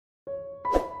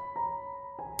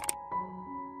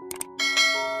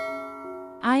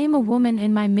I am a woman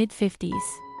in my mid-50s.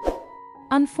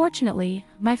 Unfortunately,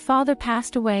 my father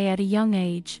passed away at a young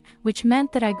age, which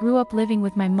meant that I grew up living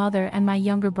with my mother and my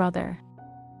younger brother.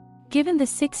 Given the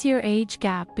 6-year age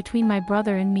gap between my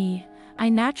brother and me, I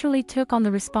naturally took on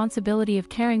the responsibility of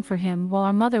caring for him while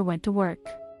our mother went to work.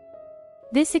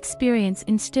 This experience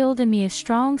instilled in me a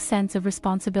strong sense of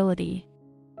responsibility.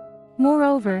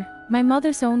 Moreover, my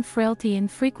mother's own frailty and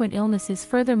frequent illnesses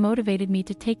further motivated me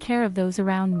to take care of those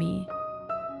around me.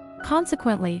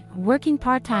 Consequently, working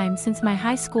part-time since my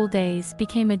high school days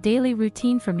became a daily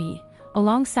routine for me,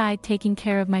 alongside taking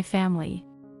care of my family.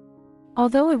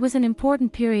 Although it was an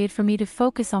important period for me to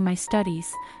focus on my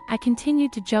studies, I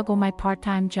continued to juggle my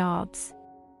part-time jobs.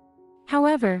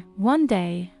 However, one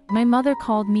day, my mother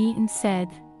called me and said,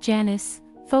 "Janice,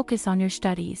 focus on your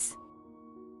studies.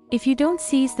 If you don't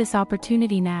seize this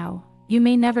opportunity now, you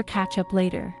may never catch up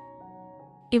later.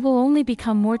 It will only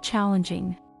become more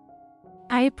challenging.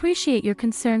 I appreciate your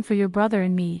concern for your brother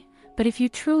and me, but if you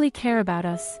truly care about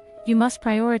us, you must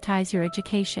prioritize your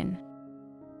education.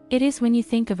 It is when you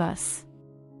think of us."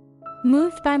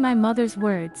 Moved by my mother's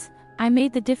words, I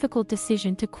made the difficult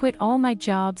decision to quit all my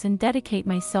jobs and dedicate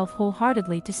myself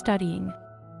wholeheartedly to studying.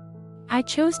 I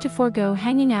chose to forego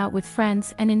hanging out with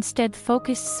friends and instead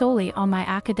focused solely on my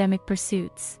academic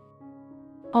pursuits.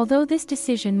 Although this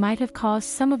decision might have caused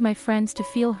some of my friends to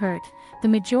feel hurt, the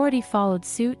majority followed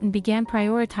suit and began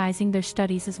prioritizing their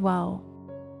studies as well.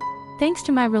 Thanks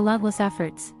to my relentless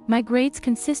efforts, my grades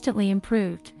consistently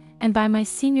improved, and by my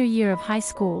senior year of high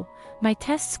school, my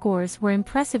test scores were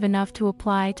impressive enough to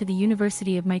apply to the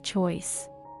university of my choice.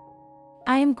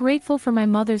 I am grateful for my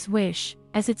mother's wish,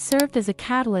 as it served as a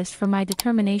catalyst for my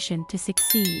determination to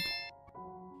succeed.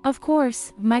 Of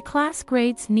course, my class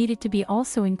grades needed to be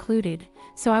also included,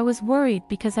 so I was worried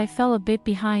because I fell a bit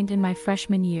behind in my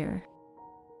freshman year.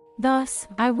 Thus,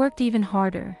 I worked even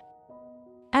harder.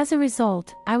 As a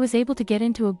result, I was able to get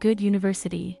into a good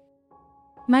university.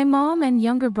 My mom and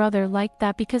younger brother liked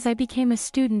that because I became a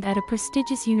student at a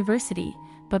prestigious university,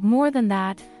 but more than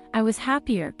that, I was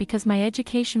happier because my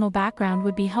educational background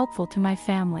would be helpful to my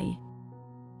family.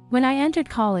 When I entered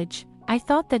college, I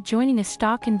thought that joining a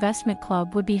stock investment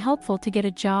club would be helpful to get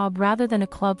a job rather than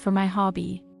a club for my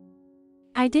hobby.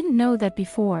 I didn't know that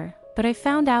before, but I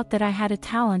found out that I had a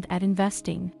talent at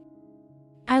investing.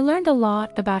 I learned a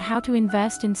lot about how to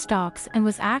invest in stocks and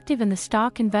was active in the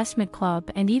stock investment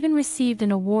club and even received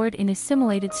an award in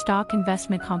assimilated stock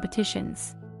investment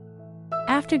competitions.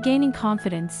 After gaining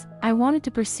confidence, I wanted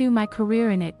to pursue my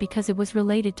career in it because it was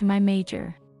related to my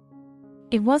major.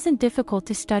 It wasn't difficult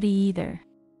to study either.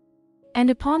 And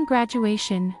upon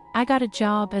graduation, I got a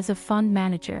job as a fund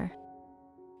manager.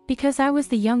 Because I was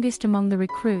the youngest among the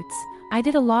recruits, I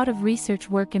did a lot of research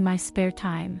work in my spare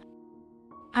time.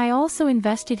 I also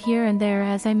invested here and there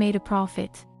as I made a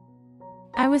profit.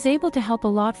 I was able to help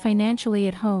a lot financially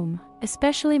at home,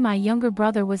 especially my younger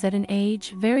brother was at an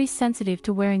age very sensitive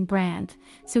to wearing brand,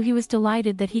 so he was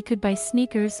delighted that he could buy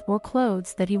sneakers or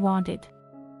clothes that he wanted.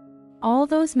 All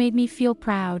those made me feel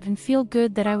proud and feel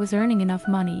good that I was earning enough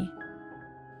money.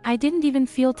 I didn't even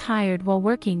feel tired while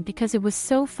working because it was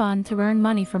so fun to earn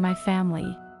money for my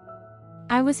family.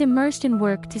 I was immersed in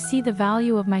work to see the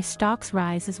value of my stocks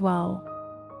rise as well.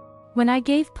 When I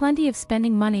gave plenty of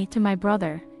spending money to my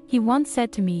brother, he once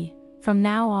said to me, "From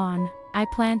now on, I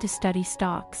plan to study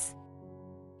stocks.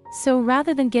 So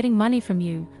rather than getting money from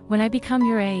you, when I become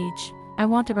your age, I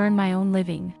want to earn my own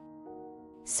living.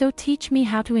 So teach me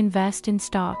how to invest in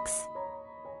stocks."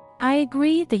 I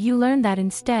agree that you learn that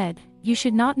instead, you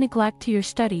should not neglect to your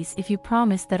studies if you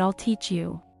promise that I'll teach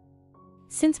you.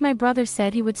 Since my brother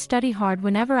said he would study hard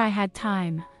whenever I had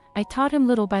time, I taught him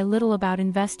little by little about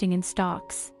investing in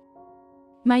stocks.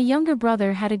 My younger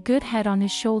brother had a good head on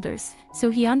his shoulders, so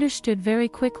he understood very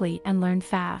quickly and learned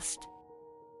fast.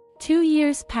 2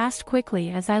 years passed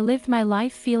quickly as I lived my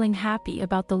life feeling happy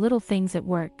about the little things at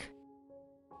work.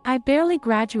 I barely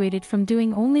graduated from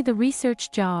doing only the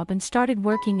research job and started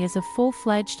working as a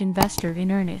full-fledged investor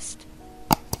in earnest.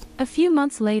 A few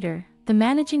months later, the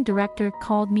managing director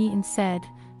called me and said,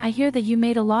 "I hear that you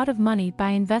made a lot of money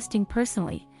by investing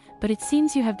personally, but it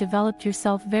seems you have developed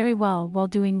yourself very well while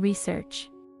doing research.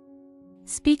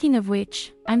 Speaking of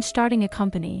which, I'm starting a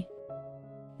company.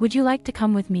 Would you like to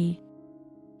come with me?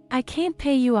 I can't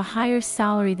pay you a higher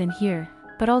salary than here,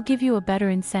 but I'll give you a better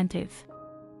incentive."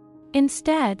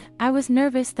 Instead, I was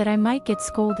nervous that I might get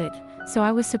scolded, so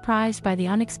I was surprised by the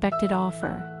unexpected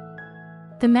offer.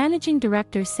 The managing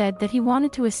director said that he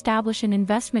wanted to establish an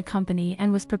investment company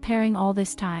and was preparing all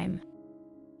this time.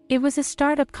 It was a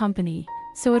startup company,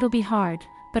 so it'll be hard,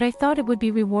 but I thought it would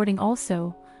be rewarding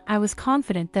also. I was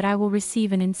confident that I will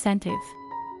receive an incentive.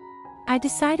 I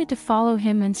decided to follow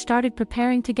him and started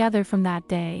preparing together from that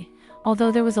day,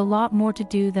 although there was a lot more to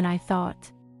do than I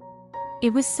thought.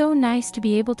 It was so nice to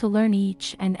be able to learn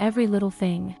each and every little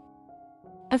thing.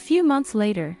 A few months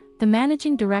later, the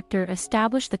managing director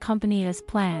established the company as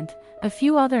planned, a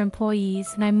few other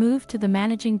employees, and I moved to the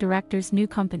managing director's new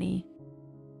company.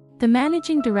 The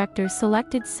managing director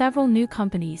selected several new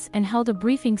companies and held a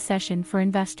briefing session for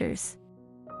investors.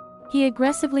 He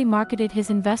aggressively marketed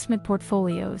his investment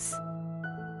portfolios.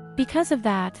 Because of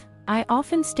that, I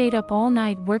often stayed up all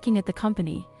night working at the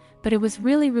company, but it was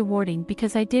really rewarding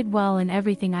because I did well in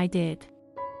everything I did.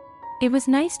 It was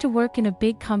nice to work in a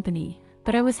big company,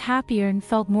 but I was happier and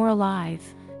felt more alive,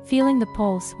 feeling the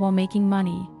pulse while making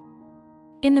money.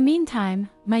 In the meantime,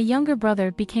 my younger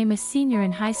brother became a senior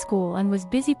in high school and was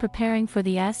busy preparing for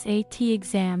the SAT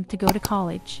exam to go to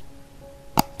college.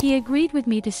 He agreed with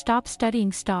me to stop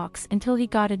studying stocks until he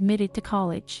got admitted to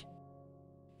college.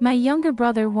 My younger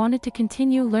brother wanted to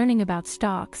continue learning about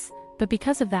stocks, but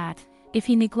because of that, if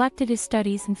he neglected his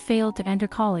studies and failed to enter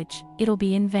college, it'll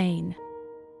be in vain.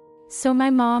 So my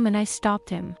mom and I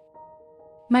stopped him.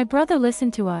 My brother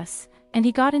listened to us, and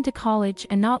he got into college,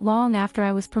 and not long after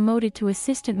I was promoted to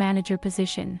assistant manager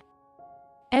position.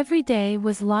 Every day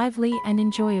was lively and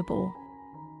enjoyable.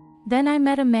 Then I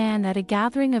met a man at a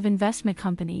gathering of investment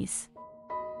companies.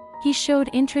 He showed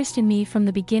interest in me from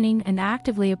the beginning and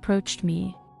actively approached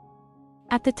me.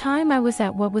 At the time I was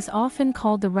at what was often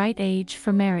called the right age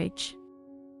for marriage.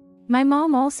 My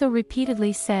mom also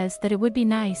repeatedly says that it would be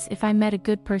nice if I met a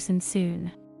good person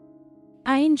soon.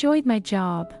 I enjoyed my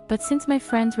job, but since my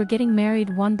friends were getting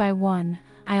married one by one,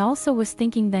 I also was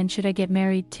thinking, then should I get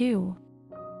married too?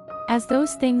 As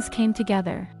those things came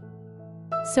together.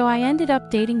 So I ended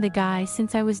up dating the guy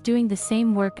since I was doing the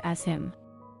same work as him.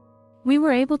 We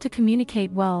were able to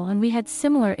communicate well and we had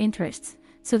similar interests,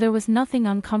 so there was nothing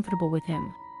uncomfortable with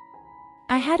him.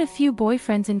 I had a few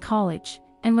boyfriends in college,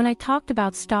 and when I talked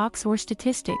about stocks or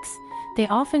statistics, they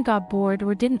often got bored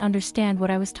or didn't understand what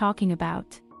I was talking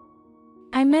about.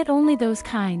 I met only those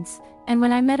kinds, and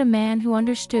when I met a man who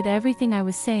understood everything I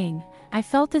was saying, I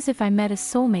felt as if I met a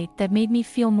soulmate that made me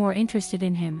feel more interested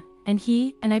in him, and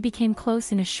he and I became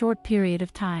close in a short period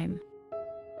of time.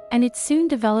 And it soon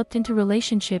developed into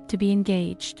relationship to be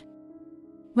engaged.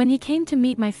 When he came to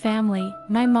meet my family,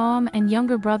 my mom and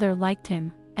younger brother liked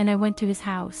him, and I went to his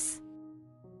house.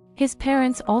 His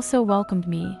parents also welcomed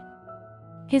me.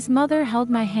 His mother held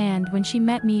my hand when she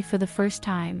met me for the first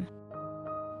time,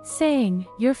 saying,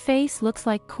 "Your face looks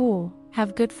like cool,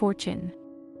 have good fortune."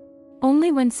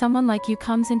 Only when someone like you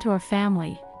comes into our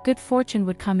family, good fortune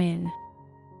would come in.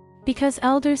 Because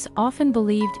elders often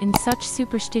believed in such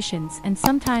superstitions and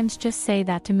sometimes just say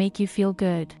that to make you feel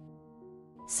good.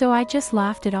 So I just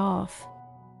laughed it off.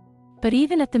 But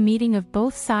even at the meeting of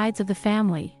both sides of the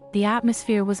family, the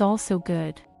atmosphere was also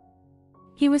good.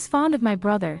 He was fond of my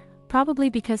brother, probably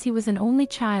because he was an only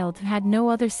child and had no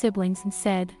other siblings, and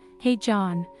said, "Hey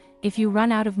John, if you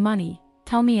run out of money,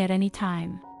 tell me at any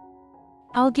time.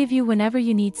 I'll give you whenever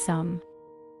you need some.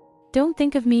 Don't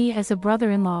think of me as a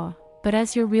brother-in-law, but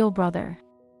as your real brother."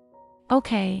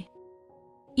 Okay.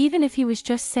 Even if he was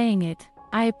just saying it,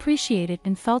 I appreciated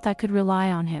and felt I could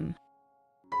rely on him.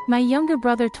 My younger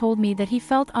brother told me that he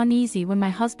felt uneasy when my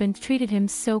husband treated him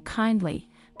so kindly,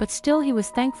 but still he was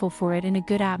thankful for it in a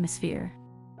good atmosphere.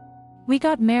 We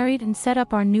got married and set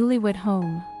up our newlywed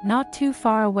home, not too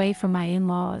far away from my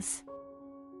in-laws.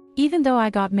 Even though I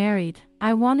got married,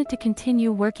 I wanted to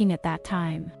continue working at that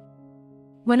time.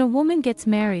 When a woman gets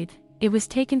married, it was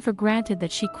taken for granted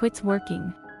that she quits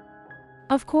working.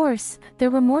 Of course,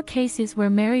 there were more cases where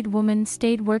married women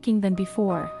stayed working than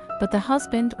before, but the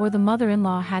husband or the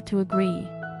mother-in-law had to agree.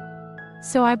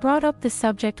 So I brought up the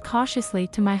subject cautiously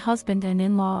to my husband and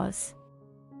in-laws.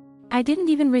 I didn't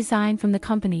even resign from the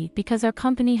company because our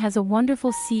company has a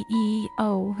wonderful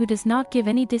CEO who does not give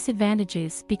any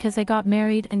disadvantages because I got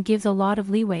married and gives a lot of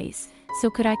leeways, so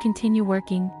could I continue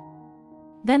working?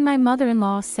 Then my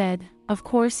mother-in-law said, "Of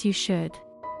course you should.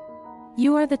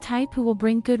 You are the type who will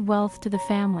bring good wealth to the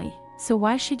family, so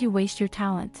why should you waste your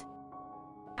talent?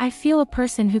 I feel a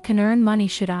person who can earn money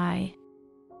should I.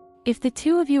 If the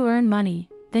two of you earn money,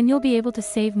 then you'll be able to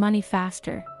save money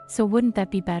faster, so wouldn't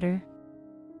that be better?"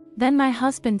 Then my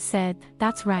husband said,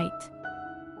 "That's right.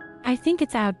 I think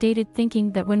it's outdated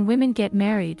thinking that when women get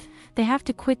married, they have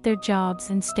to quit their jobs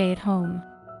and stay at home.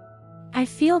 I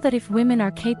feel that if women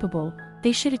are capable,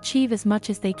 they should achieve as much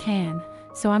as they can,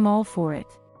 so I'm all for it."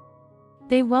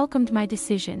 They welcomed my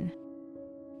decision.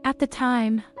 At the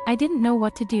time, I didn't know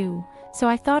what to do, so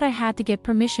I thought I had to get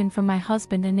permission from my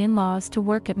husband and in-laws to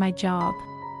work at my job.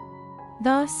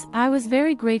 Thus, I was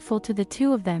very grateful to the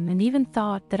two of them and even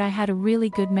thought that I had a really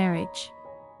good marriage.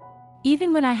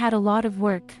 Even when I had a lot of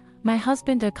work, my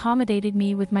husband accommodated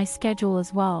me with my schedule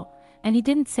as well, and he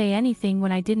didn't say anything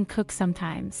when I didn't cook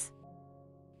sometimes.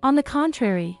 On the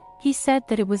contrary, he said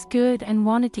that it was good and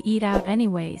wanted to eat out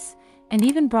anyways, and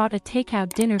even brought a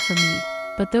takeout dinner for me,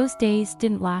 but those days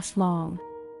didn't last long.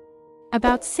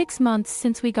 About 6 months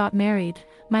since we got married,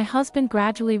 my husband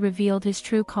gradually revealed his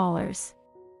true colors.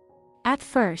 At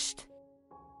first,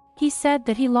 he said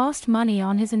that he lost money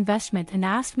on his investment and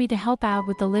asked me to help out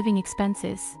with the living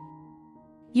expenses.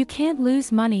 You can't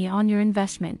lose money on your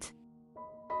investment.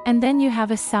 And then you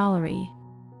have a salary.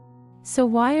 So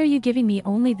why are you giving me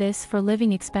only this for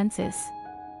living expenses?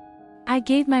 I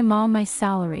gave my mom my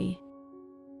salary.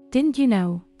 Didn't you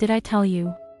know? Did I tell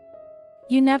you?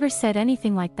 You never said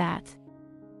anything like that.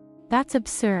 That's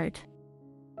absurd.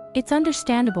 It's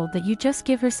understandable that you just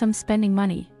give her some spending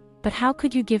money, but how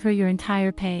could you give her your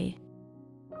entire pay?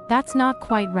 That's not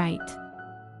quite right.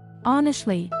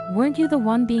 Honestly, weren't you the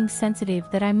one being sensitive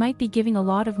that I might be giving a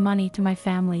lot of money to my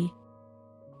family?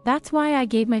 That's why I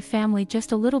gave my family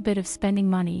just a little bit of spending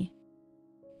money.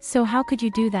 So how could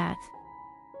you do that?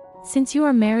 Since you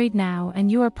are married now and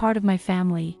you are part of my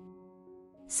family.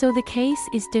 So the case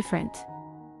is different.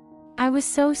 I was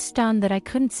so stunned that I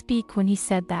couldn't speak when he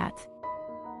said that.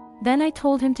 Then I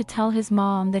told him to tell his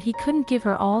mom that he couldn't give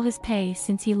her all his pay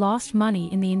since he lost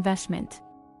money in the investment.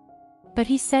 But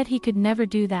he said he could never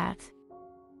do that.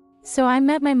 So I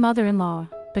met my mother-in-law,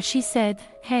 but she said,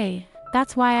 "Hey,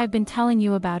 that's why I've been telling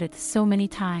you about it so many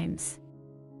times.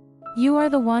 You are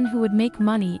the one who would make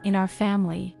money in our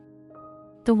family.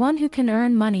 The one who can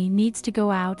earn money needs to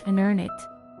go out and earn it.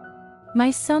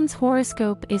 My son's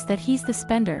horoscope is that he's the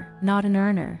spender, not an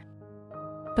earner.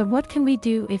 But what can we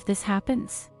do if this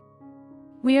happens?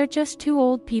 We are just two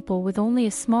old people with only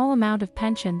a small amount of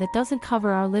pension that doesn't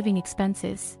cover our living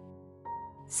expenses.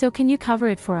 So can you cover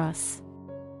it for us?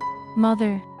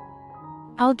 Mother,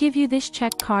 I'll give you this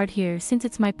check card here since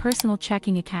it's my personal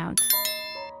checking account.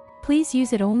 Please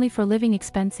use it only for living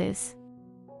expenses."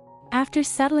 After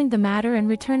settling the matter and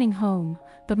returning home,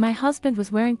 but my husband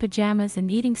was wearing pajamas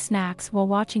and eating snacks while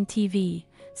watching TV,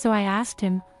 so I asked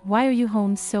him, "Why are you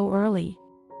home so early?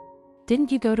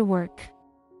 Didn't you go to work?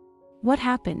 What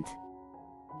happened?"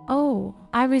 "Oh,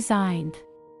 I resigned.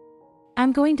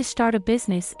 I'm going to start a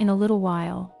business in a little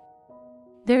while.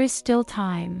 There is still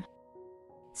time.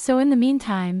 So in the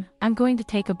meantime, I'm going to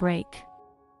take a break."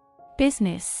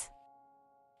 "Business?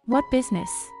 What business?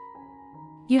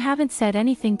 You haven't said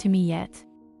anything to me yet.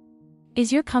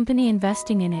 Is your company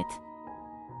investing in it?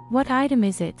 What item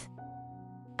is it?"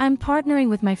 "I'm partnering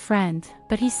with my friend,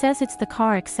 but he says it's the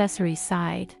car accessories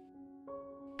side.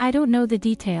 I don't know the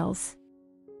details."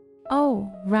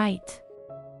 "Oh, right.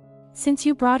 Since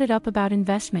you brought it up about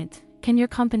investment, can your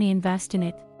company invest in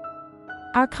it?"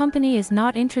 "Our company is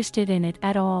not interested in it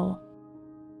at all."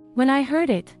 When I heard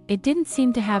it, it didn't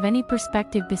seem to have any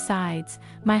perspective. Besides,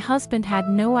 my husband had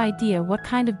no idea what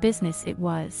kind of business it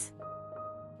was.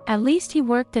 At least he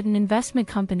worked at an investment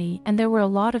company and there were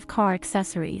a lot of car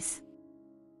accessories.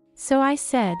 So I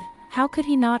said, how could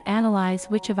he not analyze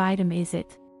which of item is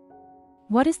it?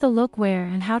 What is the look, where,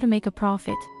 and how to make a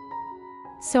profit?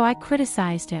 So I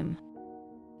criticized him.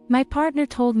 My partner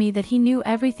told me that he knew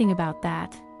everything about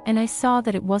that, and I saw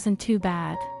that it wasn't too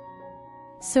bad.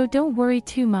 So don't worry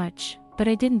too much, but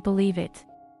I didn't believe it.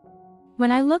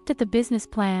 When I looked at the business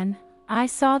plan, I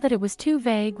saw that it was too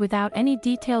vague without any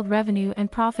detailed revenue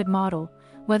and profit model,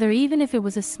 whether even if it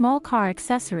was a small car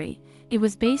accessory, it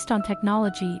was based on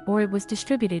technology or it was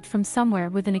distributed from somewhere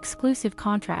with an exclusive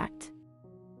contract.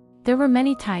 There were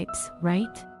many types,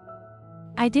 right?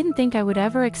 I didn't think I would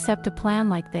ever accept a plan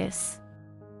like this.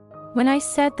 When I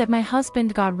said that, my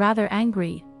husband got rather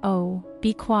angry. "Oh,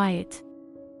 be quiet.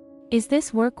 Is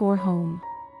this work or home?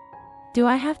 Do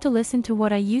I have to listen to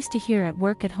what I used to hear at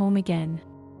work at home again?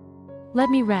 Let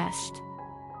me rest.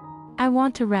 I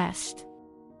want to rest.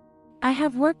 I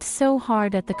have worked so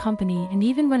hard at the company, and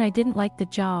even when I didn't like the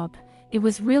job, it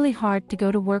was really hard to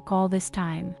go to work all this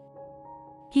time."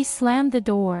 He slammed the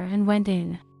door and went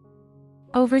in.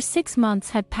 Over 6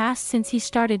 months had passed since he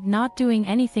started not doing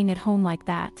anything at home like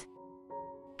that.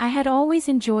 I had always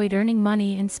enjoyed earning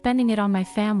money and spending it on my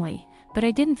family, but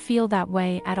I didn't feel that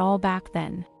way at all back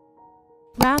then.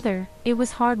 Rather, it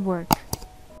was hard work.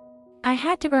 I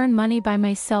had to earn money by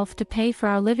myself to pay for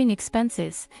our living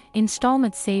expenses,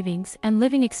 installment savings, and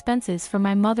living expenses for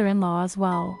my mother-in-law as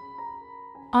well.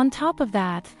 On top of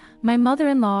that, my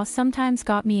mother-in-law sometimes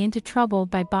got me into trouble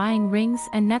by buying rings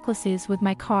and necklaces with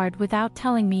my card without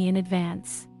telling me in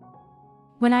advance.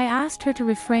 When I asked her to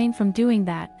refrain from doing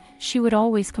that, she would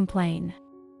always complain.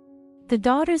 The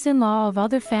daughters-in-law of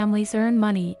other families earn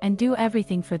money and do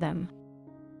everything for them.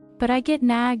 But I get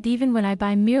nagged even when I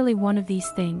buy merely one of these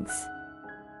things.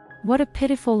 What a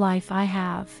pitiful life I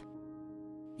have.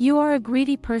 You are a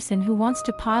greedy person who wants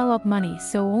to pile up money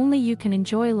so only you can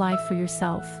enjoy life for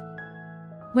yourself.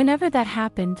 Whenever that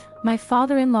happened, my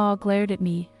father-in-law glared at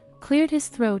me, cleared his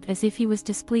throat as if he was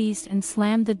displeased and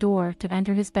slammed the door to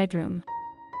enter his bedroom.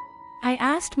 I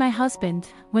asked my husband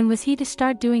when was he to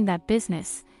start doing that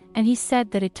business, and he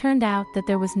said that it turned out that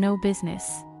there was no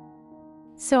business.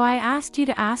 So I asked you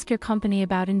to ask your company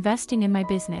about investing in my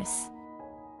business.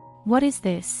 What is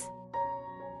this?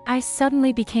 I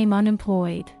suddenly became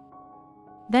unemployed.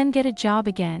 Then get a job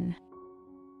again.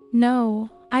 No,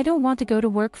 I don't want to go to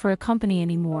work for a company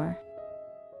anymore.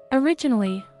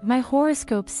 Originally, my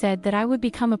horoscope said that I would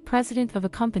become a president of a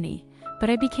company, but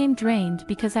I became drained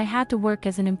because I had to work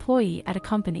as an employee at a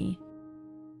company.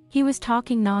 He was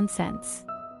talking nonsense.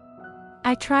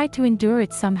 I tried to endure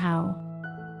it somehow.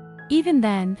 Even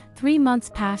then, 3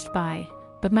 months passed by,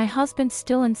 but my husband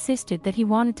still insisted that he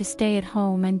wanted to stay at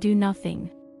home and do nothing.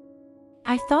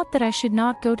 I thought that I should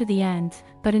not go to the end,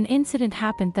 but an incident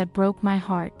happened that broke my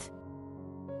heart.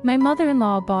 My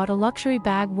mother-in-law bought a luxury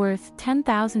bag worth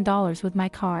 $10,000 with my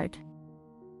card.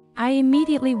 I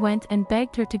immediately went and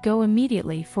begged her to go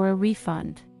immediately for a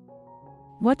refund.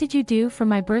 What did you do for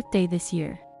my birthday this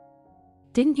year?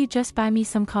 Didn't you just buy me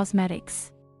some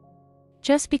cosmetics?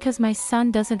 Just because my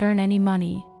son doesn't earn any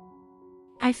money.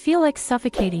 I feel like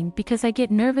suffocating because I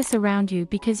get nervous around you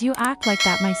because you act like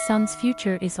that my son's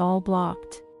future is all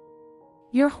blocked.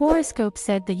 Your horoscope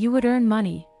said that you would earn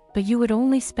money, but you would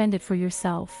only spend it for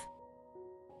yourself.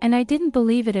 And I didn't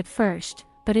believe it at first,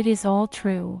 but it is all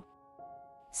true.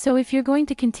 So if you're going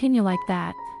to continue like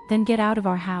that, then get out of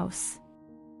our house.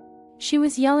 She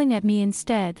was yelling at me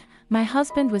instead. My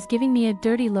husband was giving me a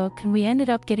dirty look and we ended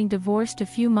up getting divorced a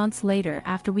few months later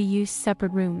after we used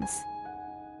separate rooms.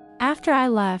 After I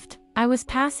left, I was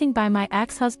passing by my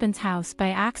ex-husband's house by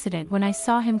accident when I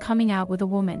saw him coming out with a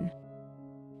woman.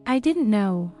 I didn't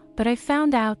know, but I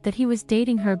found out that he was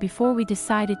dating her before we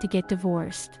decided to get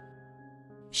divorced.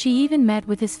 She even met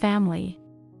with his family.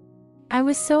 I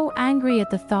was so angry at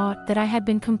the thought that I had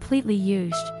been completely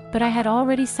used, but I had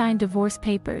already signed divorce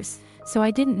papers, so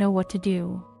I didn't know what to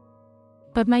do.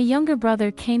 But my younger brother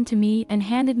came to me and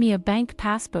handed me a bank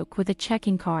passbook with a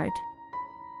checking card.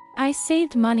 I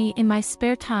saved money in my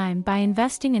spare time by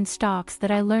investing in stocks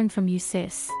that I learned from you,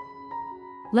 sis.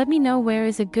 Let me know where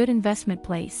is a good investment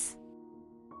place.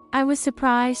 I was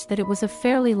surprised that it was a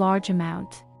fairly large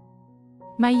amount.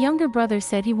 My younger brother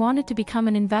said he wanted to become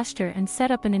an investor and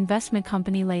set up an investment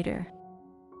company later.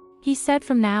 He said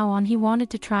from now on he wanted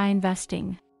to try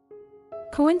investing.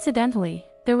 Coincidentally,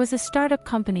 there was a startup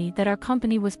company that our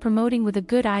company was promoting with a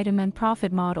good item and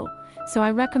profit model, so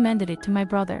I recommended it to my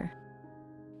brother.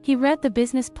 He read the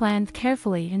business plan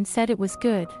carefully and said it was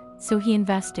good, so he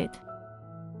invested.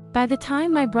 By the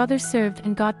time my brother served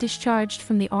and got discharged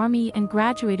from the army and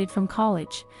graduated from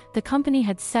college, the company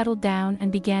had settled down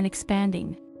and began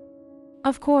expanding.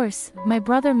 Of course, my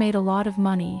brother made a lot of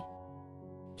money.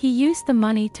 He used the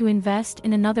money to invest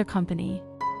in another company.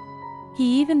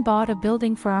 He even bought a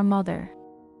building for our mother.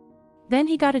 Then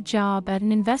he got a job at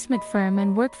an investment firm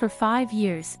and worked for 5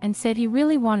 years and said he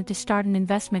really wanted to start an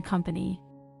investment company.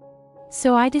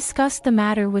 So I discussed the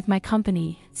matter with my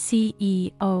company,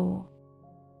 CEO.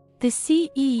 The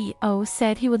CEO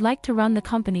said he would like to run the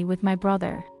company with my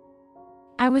brother.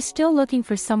 I was still looking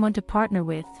for someone to partner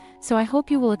with, so I hope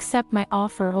you will accept my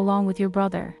offer along with your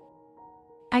brother.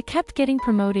 I kept getting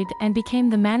promoted and became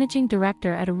the managing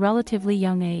director at a relatively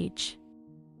young age.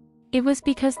 It was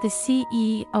because the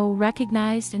CEO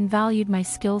recognized and valued my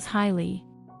skills highly.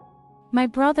 My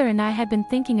brother and I had been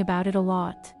thinking about it a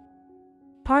lot.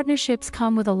 Partnerships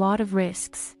come with a lot of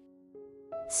risks.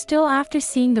 Still, after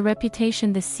seeing the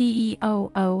reputation the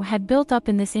CEO had built up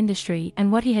in this industry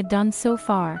and what he had done so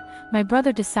far, my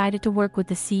brother decided to work with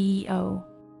the CEO.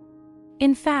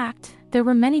 In fact, there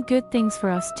were many good things for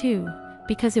us too,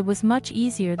 because it was much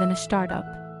easier than a startup.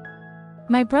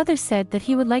 My brother said that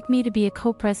he would like me to be a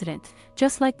co-president,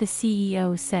 just like the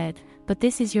CEO said, but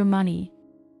this is your money.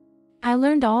 I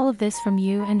learned all of this from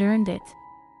you and earned it.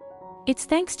 It's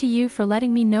thanks to you for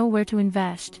letting me know where to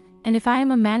invest, and if I am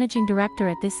a managing director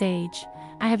at this age,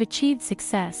 I have achieved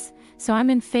success, so I'm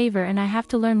in favor and I have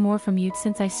to learn more from you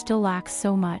since I still lack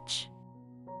so much.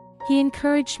 He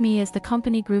encouraged me as the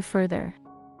company grew further.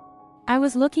 I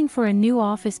was looking for a new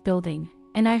office building,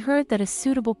 and I heard that a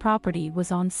suitable property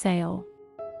was on sale.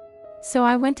 So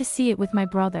I went to see it with my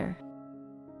brother.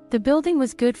 The building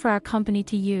was good for our company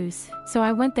to use, so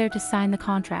I went there to sign the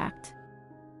contract.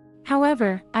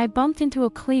 However, I bumped into a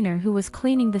cleaner who was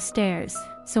cleaning the stairs,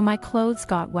 so my clothes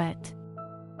got wet.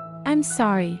 I'm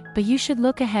sorry, but you should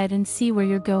look ahead and see where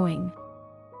you're going.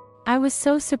 I was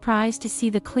so surprised to see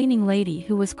the cleaning lady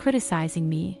who was criticizing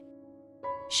me.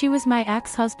 She was my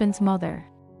ex-husband's mother.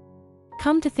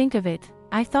 Come to think of it,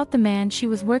 I thought the man she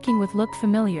was working with looked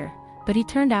familiar, but he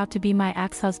turned out to be my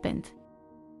ex-husband.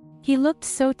 He looked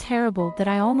so terrible that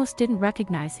I almost didn't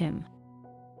recognize him.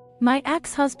 My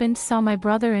ex-husband saw my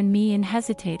brother and me and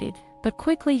hesitated, but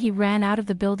quickly he ran out of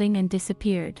the building and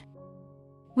disappeared.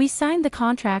 We signed the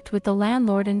contract with the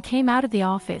landlord and came out of the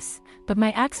office, but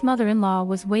my ex-mother-in-law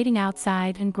was waiting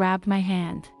outside and grabbed my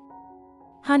hand.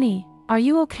 Honey, are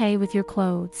you okay with your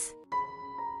clothes?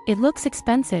 It looks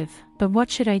expensive, but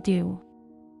what should I do?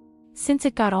 Since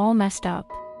it got all messed up.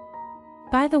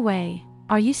 By the way,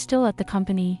 are you still at the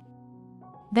company?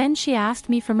 Then she asked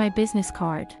me for my business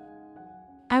card.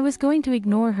 I was going to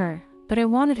ignore her, but I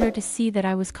wanted her to see that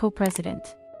I was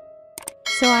co-president.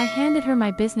 So I handed her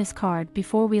my business card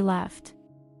before we left.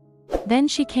 Then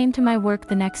she came to my work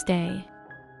the next day.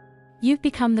 You've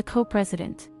become the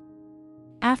co-president.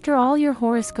 After all, your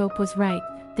horoscope was right,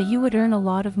 that you would earn a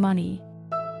lot of money.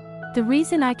 The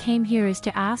reason I came here is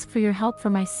to ask for your help for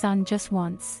my son just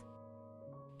once.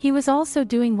 He was also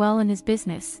doing well in his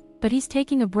business, but he's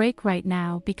taking a break right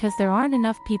now because there aren't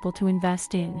enough people to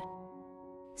invest in.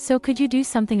 So could you do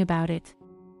something about it?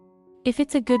 If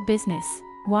it's a good business,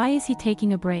 why is he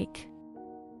taking a break?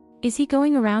 Is he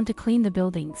going around to clean the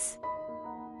buildings?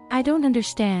 I don't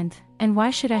understand, and why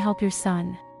should I help your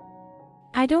son?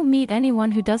 I don't meet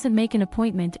anyone who doesn't make an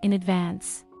appointment in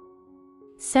advance.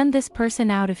 Send this person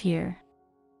out of here.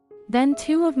 Then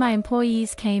 2 of my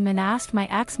employees came and asked my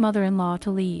ex-mother-in-law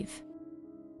to leave.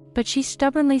 But she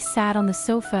stubbornly sat on the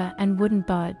sofa and wouldn't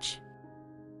budge.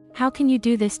 How can you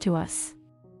do this to us?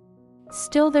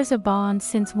 Still, there's a bond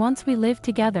since once we lived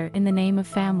together in the name of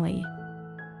family.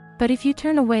 But if you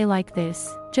turn away like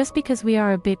this, just because we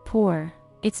are a bit poor,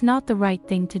 it's not the right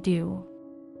thing to do.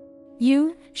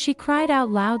 She cried out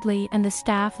loudly, and the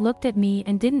staff looked at me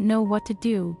and didn't know what to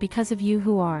do because of you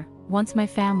who are, once my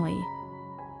family.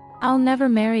 I'll never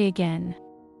marry again.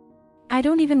 I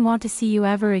don't even want to see you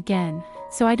ever again,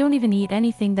 so I don't even eat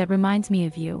anything that reminds me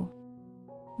of you.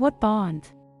 What bond?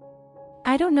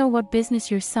 I don't know what business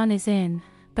your son is in,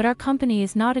 but our company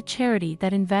is not a charity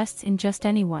that invests in just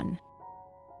anyone.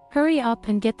 Hurry up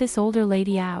and get this older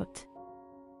lady out.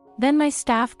 Then my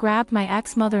staff grabbed my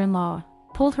ex-mother-in-law,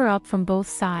 pulled her up from both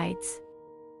sides.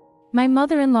 My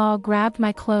mother-in-law grabbed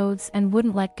my clothes and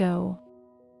wouldn't let go.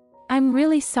 I'm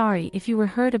really sorry if you were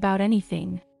hurt about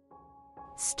anything.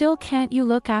 Still, can't you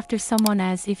look after someone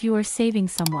as if you were saving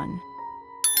someone?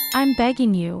 I'm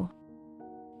begging you.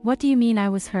 What do you mean I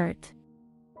was hurt?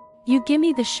 You give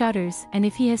me the shutters, and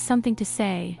if he has something to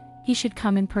say, he should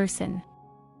come in person.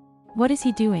 What is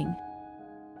he doing?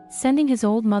 Sending his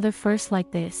old mother first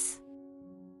like this.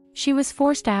 She was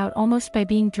forced out almost by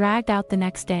being dragged out the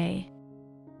next day.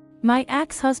 My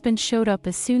ex-husband showed up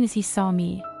as soon as he saw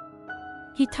me.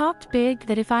 He talked big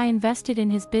that if I invested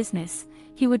in his business,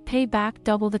 he would pay back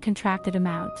double the contracted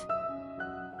amount.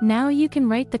 Now you can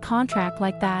write the contract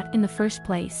like that in the first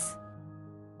place.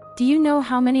 Do you know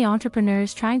how many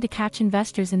entrepreneurs trying to catch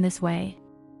investors in this way?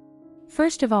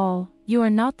 First of all, you are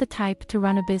not the type to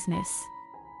run a business.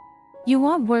 You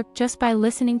want work just by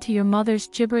listening to your mother's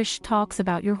gibberish talks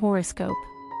about your horoscope.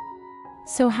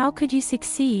 So how could you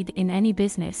succeed in any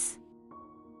business?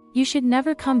 You should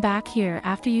never come back here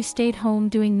after you stayed home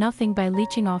doing nothing by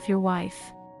leeching off your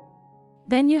wife.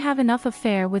 Then you have enough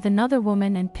affair with another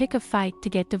woman and pick a fight to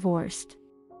get divorced.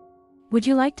 Would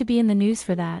you like to be in the news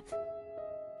for that?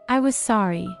 I was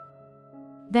sorry.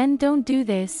 Then don't do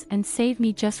this and save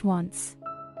me just once.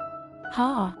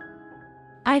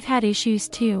 I've had issues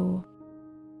too.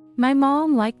 My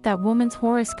mom liked that woman's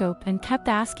horoscope and kept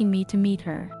asking me to meet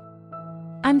her.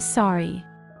 I'm sorry.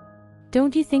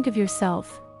 Don't you think of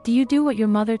yourself? Do you do what your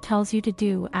mother tells you to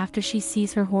do after she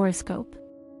sees her horoscope?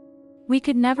 We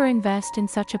could never invest in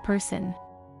such a person.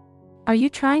 Are you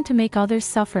trying to make others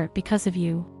suffer because of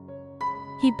you?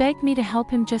 He begged me to help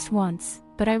him just once,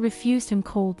 but I refused him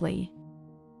coldly.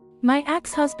 My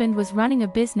ex-husband was running a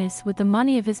business with the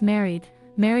money of his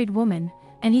married woman,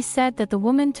 and he said that the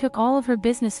woman took all of her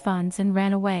business funds and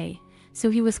ran away, so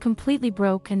he was completely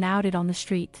broke and outed on the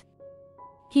street.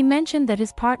 He mentioned that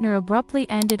his partner abruptly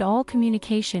ended all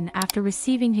communication after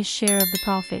receiving his share of the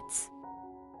profits.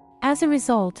 As a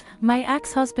result, my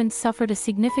ex-husband suffered a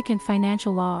significant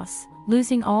financial loss,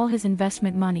 losing all his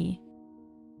investment money.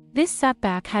 This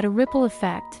setback had a ripple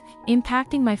effect,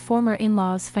 impacting my former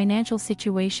in-laws' financial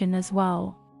situation as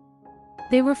well.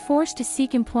 They were forced to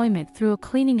seek employment through a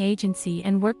cleaning agency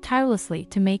and work tirelessly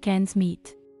to make ends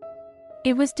meet.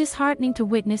 It was disheartening to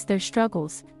witness their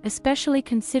struggles, especially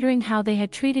considering how they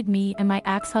had treated me and my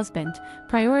ex-husband,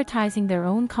 prioritizing their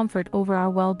own comfort over our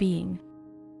well-being.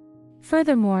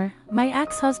 Furthermore, my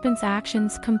ex-husband's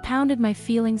actions compounded my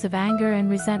feelings of anger and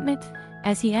resentment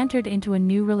as he entered into a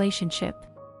new relationship.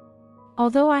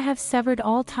 Although I have severed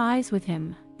all ties with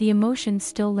him, the emotions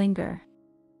still linger.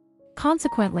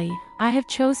 Consequently, I have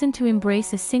chosen to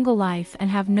embrace a single life and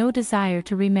have no desire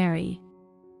to remarry.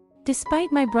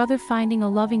 Despite my brother finding a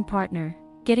loving partner,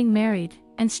 getting married,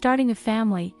 and starting a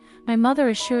family, my mother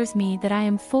assures me that I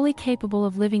am fully capable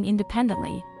of living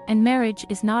independently, and marriage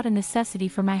is not a necessity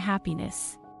for my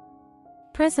happiness.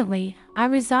 Presently, I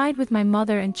reside with my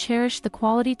mother and cherish the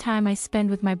quality time I spend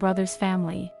with my brother's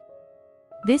family.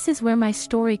 This is where my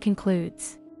story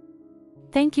concludes.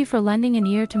 Thank you for lending an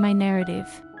ear to my narrative.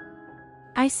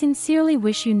 I sincerely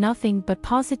wish you nothing but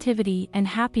positivity and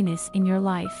happiness in your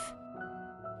life.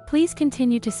 Please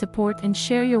continue to support and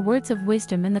share your words of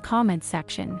wisdom in the comments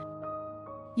section.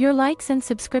 Your likes and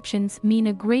subscriptions mean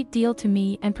a great deal to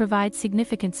me and provide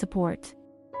significant support.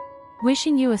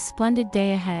 Wishing you a splendid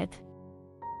day ahead.